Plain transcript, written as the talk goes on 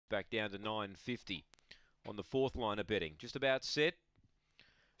back down to $9.50 on the fourth line of betting. Just about set.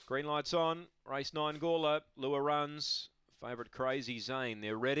 Green light's on. Race 9 Gawler. Lure runs. Favourite Crazy Zane.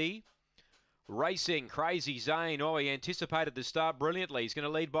 They're ready. Racing, Crazy Zane. Oh, he anticipated the start brilliantly. He's going to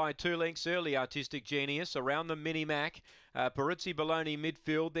lead by 2 lengths early, Artistic Genius. Around the Mini-Mac. Peruzzi Baloney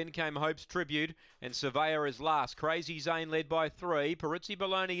midfield. Then came Hope's Tribute. And Surveyor is last. Crazy Zane led by 3. Peruzzi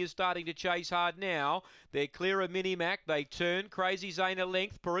Baloney is starting to chase hard now. They're clear of Mini-Mac. They turn. Crazy Zane a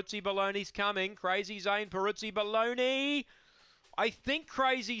length. Peruzzi Baloney's coming. Crazy Zane, Peruzzi Baloney. I think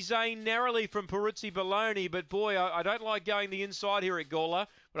Crazy Zane narrowly from Peruzzi Baloney, but boy, I don't like going the inside here at Gawler,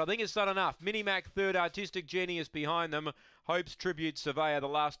 but I think it's done enough. Mini-Mac third, Artistic Genius behind them. Hope's Tribute, Surveyor, the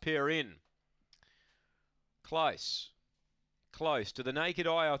last pair in. Close. Close. To the naked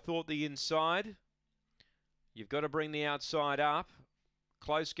eye, I thought the inside. You've got to bring the outside up.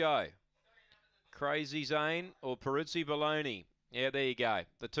 Close go. Crazy Zane or Peruzzi Baloney. Yeah, there you go.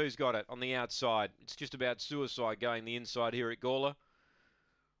 The two's got it on the outside. It's just about suicide going the inside here at Gawler.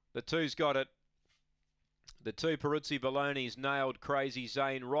 The two's got it. The two Peruzzi Baloney's nailed Crazy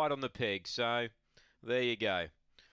Zane right on the peg. So, there you go.